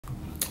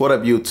What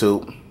up,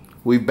 YouTube?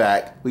 We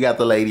back. We got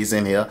the ladies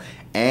in here.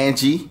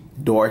 Angie,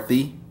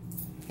 Dorothy,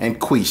 and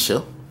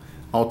Quisha.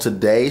 On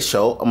today's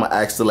show, I'm gonna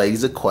ask the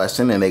ladies a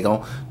question, and they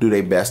gonna do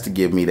their best to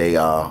give me their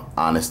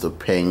honest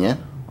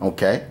opinion.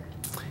 Okay?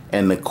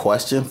 And the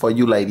question for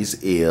you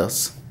ladies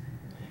is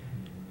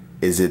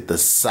it the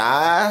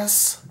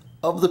size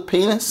of the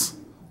penis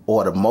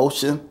or the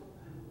motion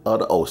of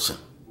the ocean?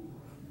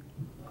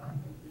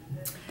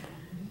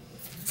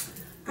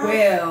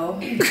 Well,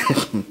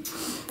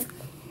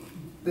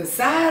 the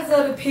size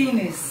of the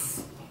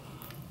penis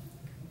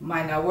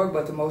might not work,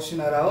 but the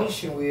motion of the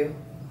ocean will.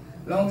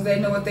 As long as they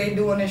know what they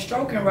doing and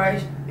stroking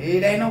right,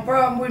 it ain't no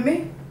problem with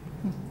me.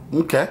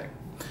 Okay.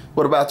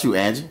 What about you,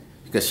 Angie?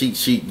 Because she,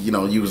 you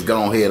know, you was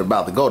gone ahead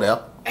about to go there.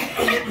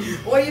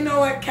 Well, you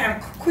know what?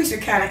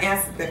 Quisha kind of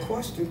answered the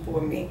question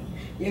for me.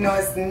 You know,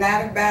 it's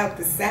not about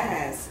the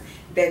size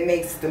that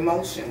makes the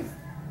motion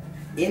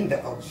in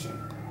the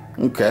ocean.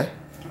 Okay.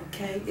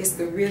 Okay, it's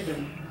the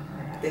rhythm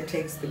that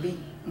takes the beat.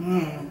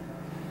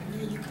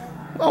 There you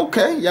go.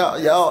 Okay, y'all,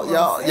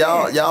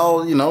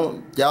 you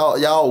know,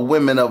 y'all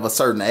women of a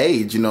certain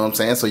age, you know what I'm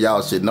saying? So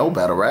y'all should know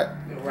better, right?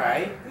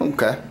 Right.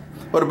 Okay.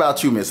 What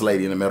about you, Miss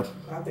Lady in the middle?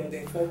 I think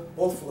they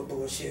both full of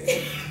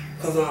bullshit.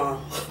 Cause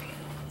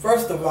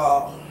first of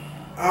all,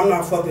 I'm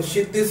not fucking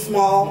shit this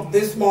small.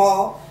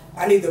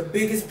 I need the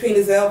biggest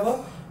penis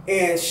ever,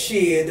 and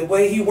shit, the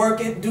way he work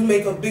it do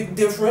make a big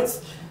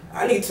difference.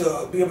 I need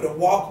to be able to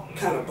walk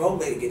kind of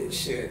bow-legged and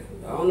shit.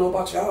 I don't know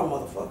about y'all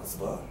motherfuckers,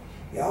 but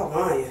y'all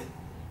lying.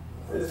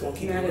 I'm just gonna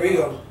keep it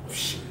real.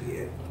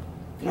 Shit.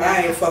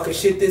 I ain't fucking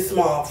shit this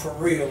small, for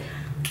real.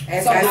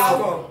 And so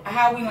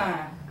how we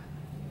lying?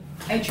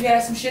 Ain't you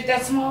had some shit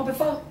that small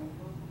before?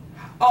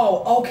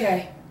 Oh,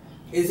 okay.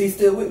 Is he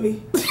still with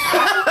me? Shit.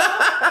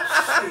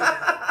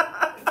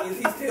 Is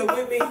he still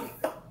with me?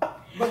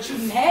 But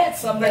you had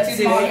something that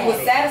small. You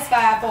was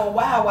satisfied for a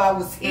while I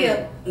was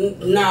here.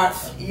 Not.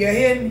 You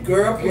hear me?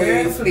 Girl,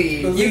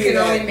 please. You can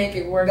only make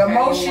it work. The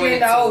motion in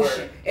the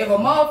ocean. If a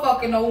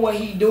motherfucker know what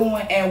he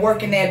doing and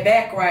working that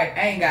back right,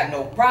 I ain't got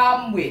no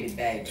problem with it,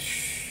 baby.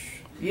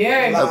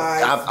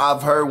 Yeah.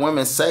 I've heard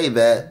women say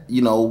that,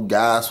 you know,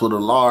 guys with a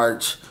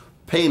large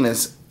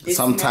penis, it's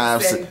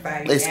sometimes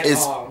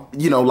it's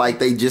you know, like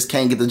they just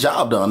can't get the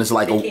job done. It's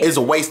like it's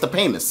a waste of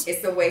penis.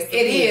 It's a waste of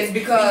penis. It is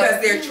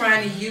because they're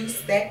trying to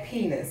use that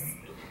penis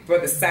for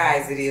the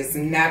size it is,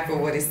 not for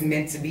what it's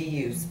meant to be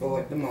used for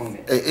at the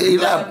moment.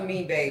 Love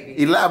me,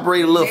 baby.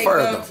 Elaborate a little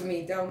further. Love to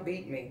me, don't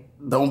beat me.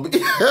 Don't be.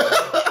 Yeah,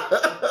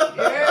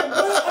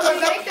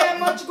 because ain't that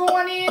much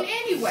going in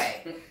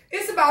anyway.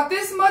 It's about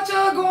this much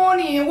of going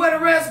in, where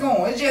the rest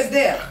going. It's just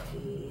there.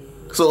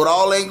 So it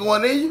all ain't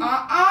going in you? You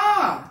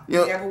know,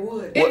 never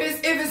would.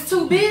 If it's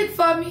too big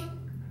for me.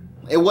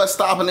 And what's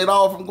stopping it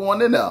all from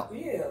going in there?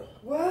 Yeah.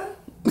 What?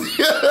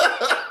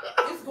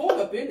 It's going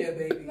up in there,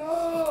 baby.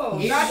 No.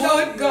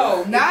 It would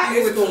go. Not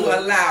it would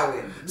allow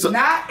it. So,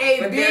 not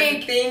a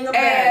big thing about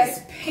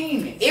ass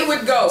penis. It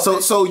would go.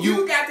 So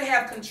you got to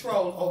have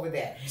control over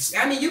that.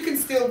 I mean, you can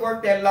still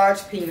work that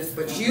large penis,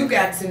 but you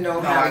got to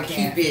know how to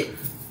keep it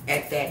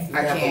at that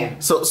level. I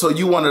can't. So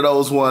you one of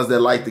those ones that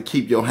like to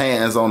keep your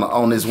hands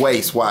on his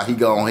waist while he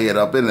go head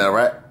up in there,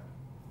 right?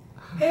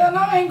 Hell no,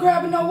 I ain't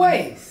grabbing no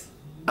waist.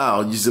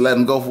 Oh, you just let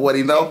him go for what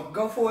he know?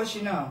 Go for what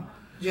you know.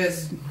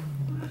 Just you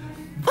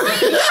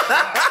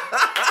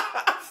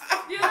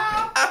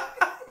know,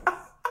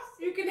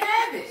 you can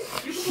have it.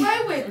 You can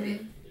play with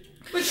it.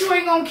 But you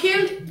ain't gonna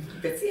kill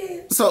it. That's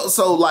it.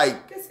 So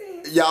like That's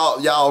it.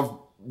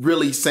 y'all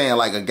really saying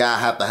like a guy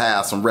have to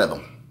have some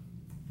rhythm.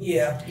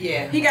 Yeah.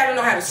 Yeah. He gotta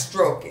know how to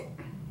stroke it.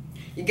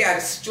 You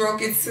gotta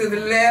stroke it to the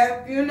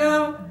left, you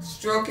know?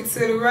 Stroke it to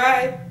the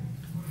right.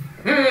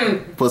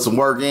 Put some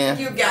work in.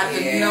 You got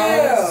to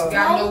know. You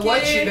gotta know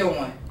what you're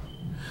doing.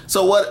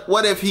 So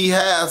what if he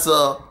has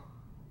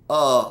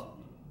I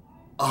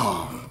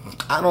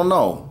don't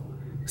know.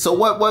 So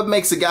what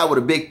makes a guy with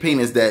a big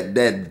penis that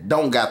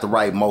don't got the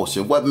right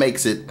motion? What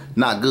makes it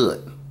not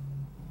good?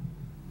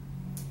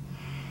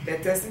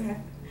 That doesn't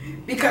happen.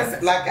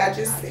 Because like I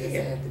just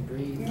said,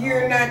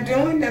 you're not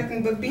doing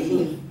nothing but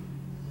being.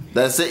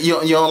 That's it. You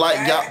don't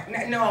like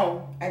y'all?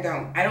 No, I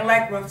don't. I don't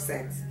like rough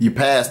sex. You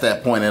passed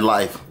that point in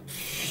life.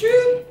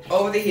 Shoot.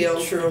 Over the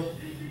hill. True.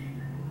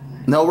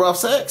 No rough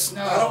sex?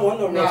 No, I don't want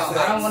no rough sex.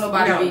 I don't want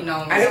nobody beating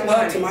on me. I don't love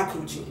want to it. my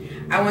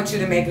coochie. I want you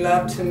to make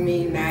love to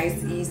me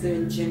nice, easy,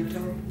 and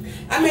gentle.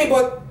 I mean,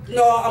 but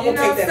no, I'm gonna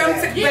take that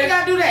back. You ain't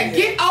gotta do that.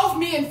 Get off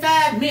me in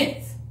 5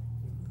 minutes.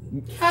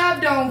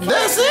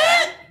 That's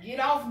it? Get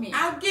off me.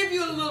 I'll give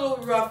you a little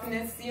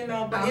roughness, you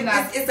know, but it's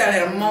not-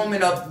 at a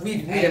moment of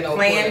we no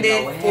planned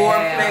it, pulling no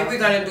foreplay. hair. We're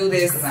gonna do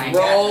this 'Cause I ain't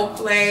role got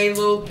no. play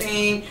little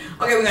thing.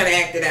 Okay, we're gonna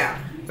act it out.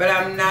 But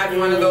I'm not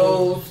one of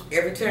those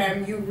every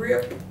time you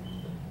rip.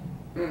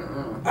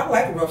 I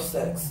like rough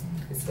sex.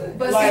 It's good.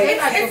 But Like,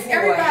 it's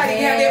everybody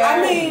have their I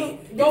own. mean,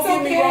 don't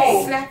get me okay.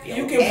 wrong. Slap your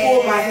You can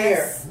pull my ass.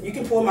 hair. You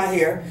can pull my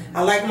hair.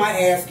 I like my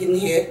ass getting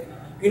hit.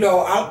 You know,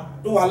 I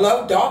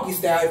love doggy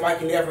style if I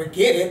can ever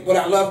get it, but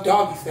I love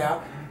doggy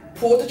style.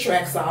 Pull the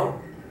tracks out,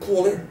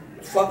 pull it,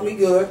 fuck me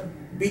good,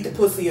 beat the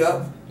pussy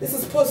up. This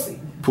is pussy.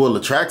 Pull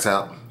the tracks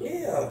out.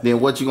 Yeah. Then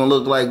what you gonna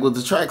look like with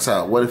the tracks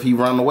out? What if he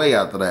run away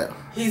after that?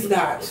 He's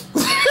not.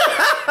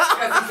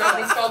 Because he's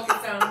only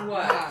focused on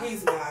what?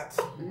 He's not.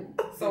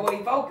 So what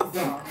he focused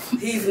on?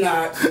 He's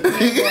not. See,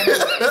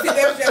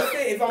 that's just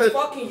it. If I'm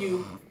fucking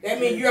you, that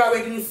means you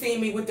already didn't see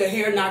me with the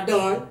hair not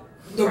done,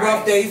 the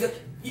rough days.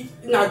 You're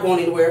not going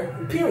anywhere,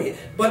 period.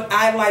 But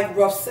I like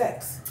rough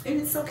sex.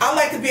 And it's okay. I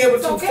like to be able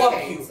to okay.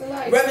 fuck you.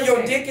 Like, Whether your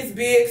okay. dick is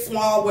big,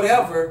 small,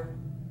 whatever.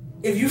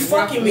 If you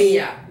fucking me,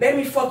 let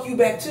me fuck you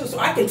back too, so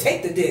I can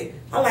take the dick.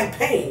 I like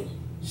pain.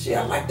 Shit,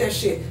 I like that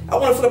shit. I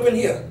want to flip in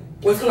here.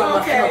 What's going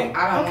on? Okay.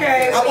 I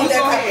I want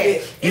that type of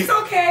dick. It's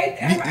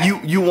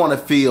okay. You want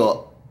to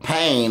feel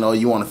pain or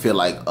you want to feel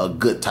like a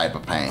good type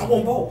of I pain?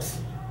 want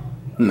both.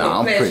 No,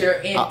 I'm pleasure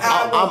pretty. in-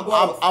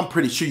 I'm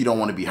pretty sure you don't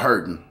want to be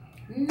hurting.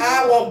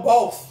 I want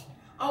both.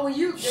 Oh, well,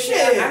 you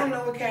Shit. I don't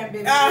know what kind of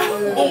business.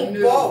 I want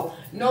both.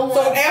 No one.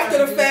 So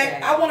after the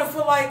fact, I want to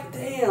feel like,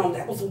 damn,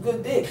 that was some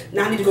good dick.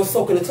 Now I need to go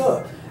soak in the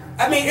tub.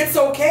 I mean, it's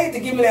okay to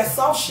give me that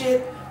soft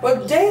shit,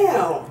 but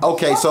damn.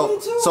 Okay, fuck me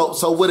too.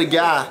 so with a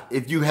guy,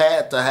 if you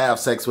had to have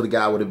sex with a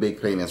guy with a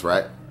big penis,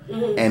 right,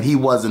 and he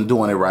wasn't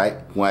doing it right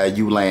while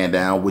you laying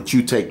down, would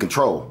you take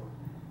control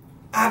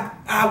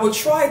I would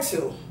try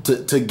to.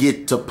 to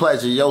get to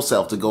pleasure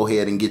yourself to go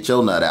ahead and get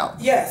your nut out?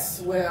 Yes.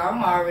 Well,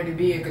 I'm already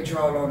being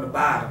controlled on the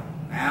bottom.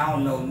 I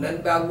don't know nothing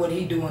about what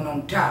he doing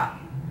on top.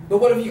 But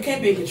what if you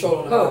can't be in control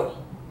on the bottom?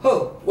 Who?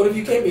 What if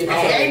you can't be in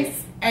control?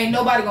 Ain't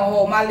nobody gonna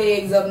hold my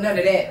legs up, none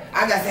of that.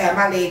 I got to have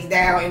my legs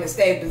down in a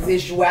stable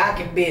position where I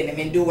can bend them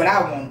and do what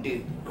I want to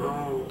do.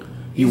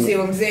 You see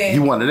what I'm saying?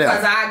 You one of them.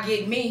 Because I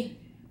get me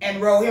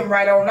and roll him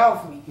right on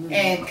off me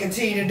and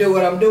continue to do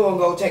what I'm doing.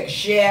 Go take a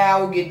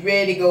shower, get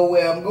ready, go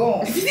where I'm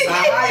going.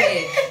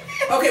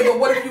 Okay, but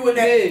what if you in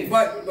that?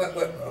 But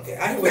okay,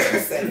 I hear what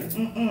you're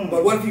saying.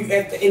 But what if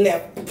you in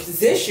that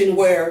position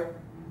where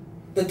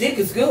the dick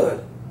is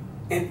good,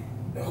 and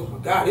oh my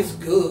God, it's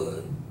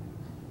good,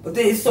 but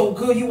then it's so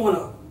good you want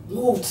to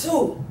move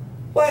too,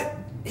 but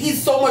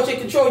he's so much in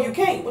control you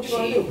can't. What you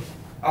gonna do?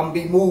 I'm gonna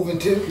be moving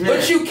too.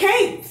 But you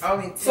can't.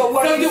 So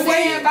what are you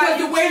saying about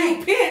the way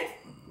you pit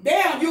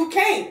down, you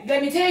can't.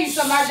 Let me tell you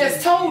something. I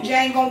just told you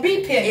I ain't gonna be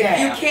pinned If down.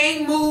 you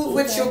can't move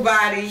with your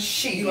body,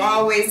 you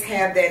always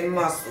have that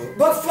muscle.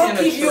 But fuck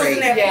keep using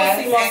that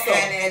pussy muscle.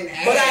 And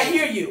but I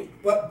hear you.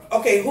 But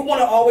okay, who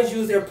wanna always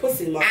use their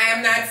pussy muscle?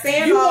 I'm not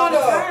saying You all the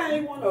wanna,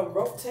 time. you wanna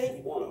rotate,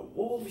 you wanna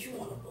move, you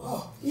wanna.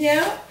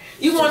 Yeah.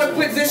 You want to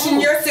position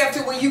yourself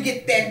to where you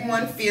get that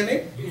one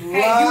feeling. And you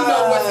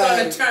know what's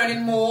going to turn it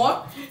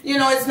more. You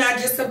know, it's not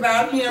just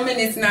about him and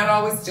it's not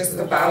always just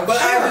about But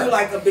her. I do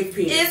like a big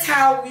penis. It's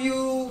how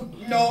you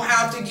know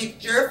how to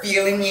get your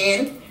feeling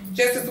in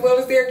just as well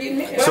as they're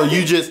getting it. So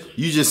you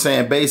just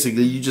saying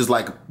basically you just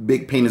like a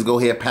big penis, go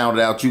ahead, pound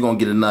it out, you gonna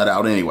get a nut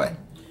out anyway.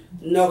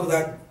 No,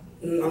 because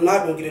I'm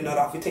not going to get a nut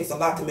off. It takes a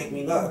lot to make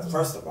me nut,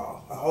 first of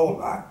all. A whole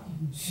lot.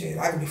 Shit,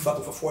 I could be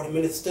fucking for 40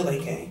 minutes, still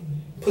ain't came.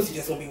 Pussy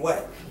just going to be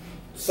wet.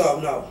 So,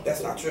 no,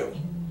 that's not true.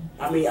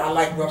 I mean, I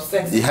like rough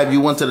sex. Have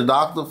you went to the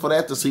doctor for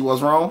that to see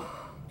what's wrong?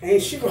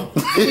 Ain't shit wrong.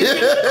 Ain't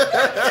shit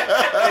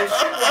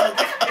wrong.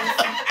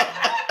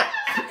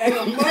 Ain't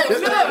no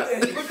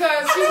motherfucker.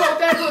 Because she want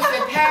that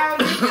pussy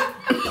pounded.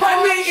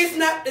 I mean, it's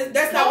not.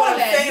 That's not what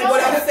I'm saying.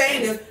 What I'm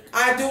saying is,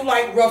 I do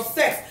like rough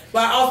sex,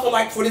 but I also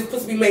like for this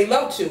pussy to be made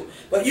love to.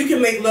 But you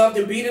can make love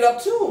and beat it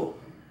up too.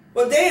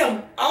 But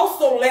damn,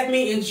 also let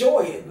me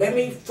enjoy it. Let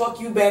me fuck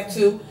you back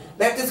too.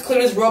 Let this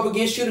clitoris rub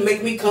against you to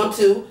make me come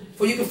too,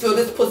 so you can feel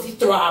this pussy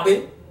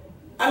throbbing.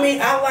 I mean,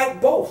 I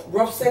like both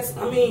rough sex.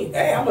 I mean,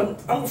 hey, I'm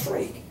a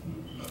freak.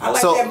 I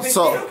like that big dick.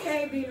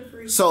 Okay, being a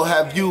freak. So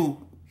have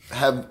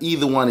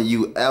either one of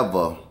you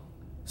ever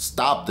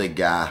stopped a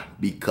guy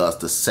because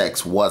the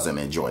sex wasn't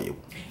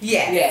enjoyable?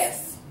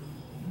 Yes.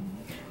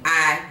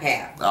 I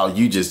have. Oh,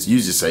 you just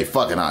say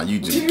fuck it, huh? You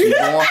just keep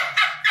going.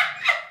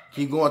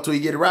 Keep going till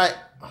you get it right.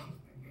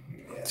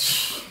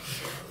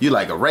 You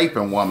like a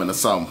raping woman or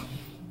something.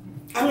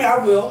 I mean, I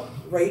will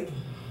rape.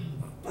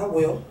 I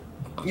will.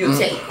 You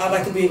take. I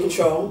like to be in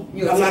control.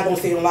 I'm not gonna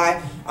say a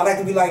lie. I like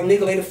to be like,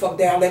 nigga, lay the fuck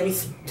down. Let me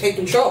take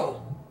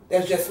control.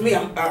 That's just me.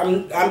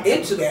 I'm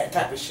into that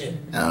type of shit.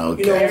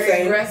 Okay. You know what I'm Very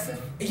saying?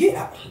 aggressive.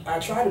 Yeah, I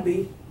try to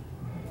be.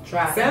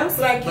 Try. Sounds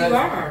like you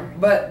are.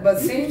 But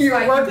seems You're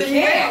like working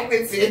you well can't.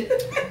 with it.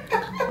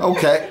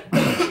 Okay.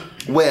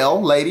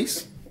 Well,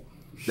 ladies,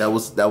 that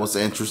was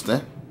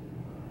interesting.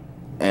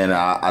 And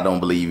I don't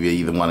believe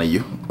either one of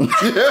you.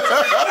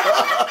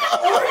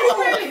 Are you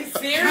really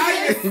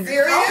serious?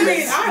 I'm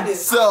being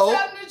honest. So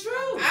Telling the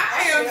truth.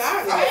 I am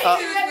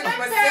with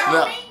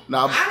myself.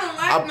 no, I don't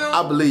like no.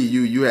 I believe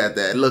you. You had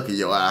that look in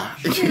your eye.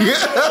 So you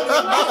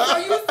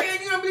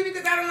saying you don't believe me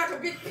because I don't like a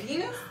big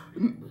penis?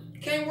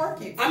 Can't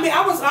work it. I mean,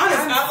 I was honest.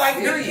 I'm I like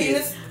big serious.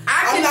 penis.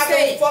 I I'm can not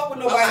say- gonna fuck with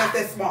nobody that's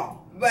that small.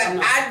 But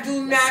I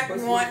do not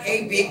want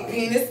a big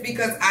penis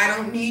because I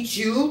don't need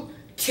you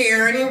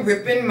tearing and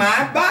ripping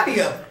my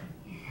body up.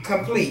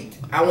 Complete.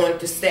 I want it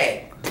to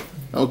stay.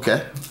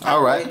 Okay. I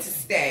All want right. it to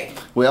stay.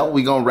 Well,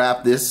 we're going to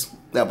wrap this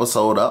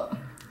episode up.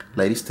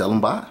 Ladies, tell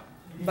them bye.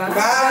 Bye.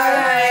 Bye.